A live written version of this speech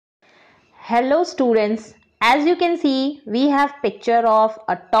Hello students, as you can see we have picture of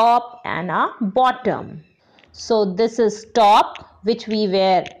a top and a bottom. So this is top which we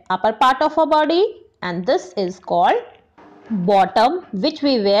wear upper part of our body, and this is called bottom which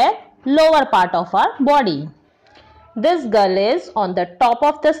we wear lower part of our body. This girl is on the top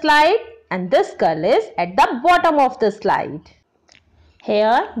of the slide and this girl is at the bottom of the slide.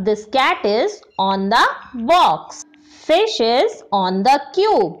 Here this cat is on the box, fish is on the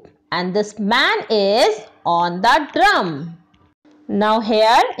cube, and this man is on the drum. Now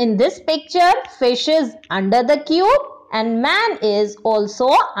here in this picture, fish is under the cube and man is also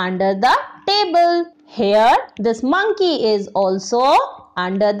under the table. Here this monkey is also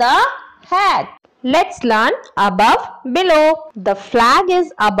under the hat. Let's learn above below. The flag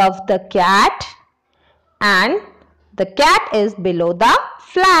is above the cat and the cat is below the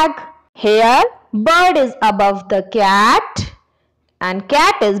flag. Here bird is above the cat and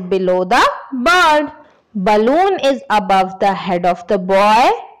cat is below the bird. Balloon is above the head of the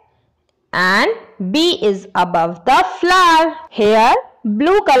boy and bee is above the flower. Here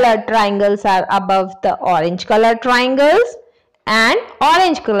blue colored triangles are above the orange colored triangles and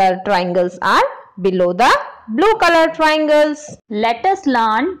orange colored triangles are below the blue colored triangles. Let us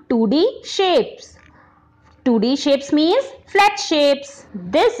learn 2D shapes. 2D shapes means flat shapes.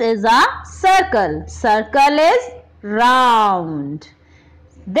 This is a circle. Circle is round.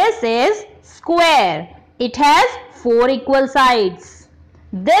 This is square. It has 4 equal sides.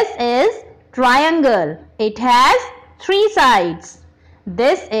 This is triangle. It has 3 sides.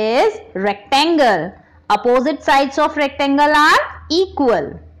 This is rectangle. Opposite sides of rectangle are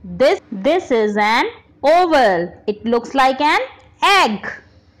equal. This is an oval. It looks like an egg.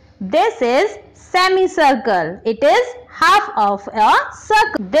 This is semicircle. It is half of a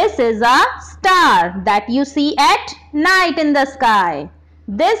circle. This is a star that you see at night in the sky.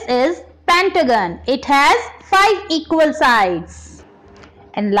 This is pentagon. It has 5 equal sides.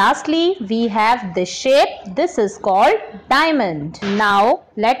 And lastly, we have this shape. This is called diamond. Now,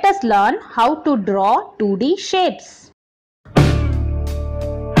 let us learn how to draw 2D shapes.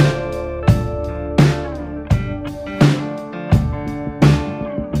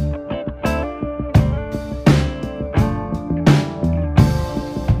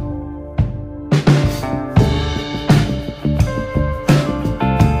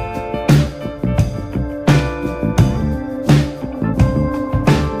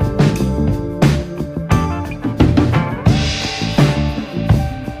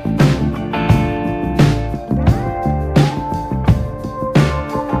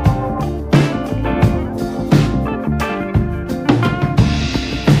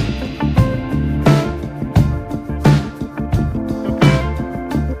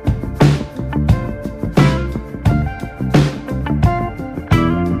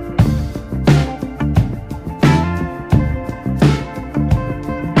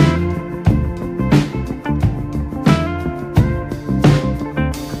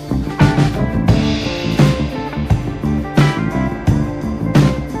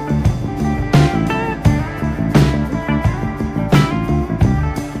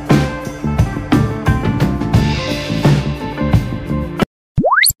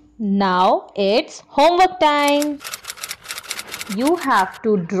 Now it's homework time. You have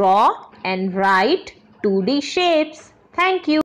to draw and write 2D shapes. Thank you.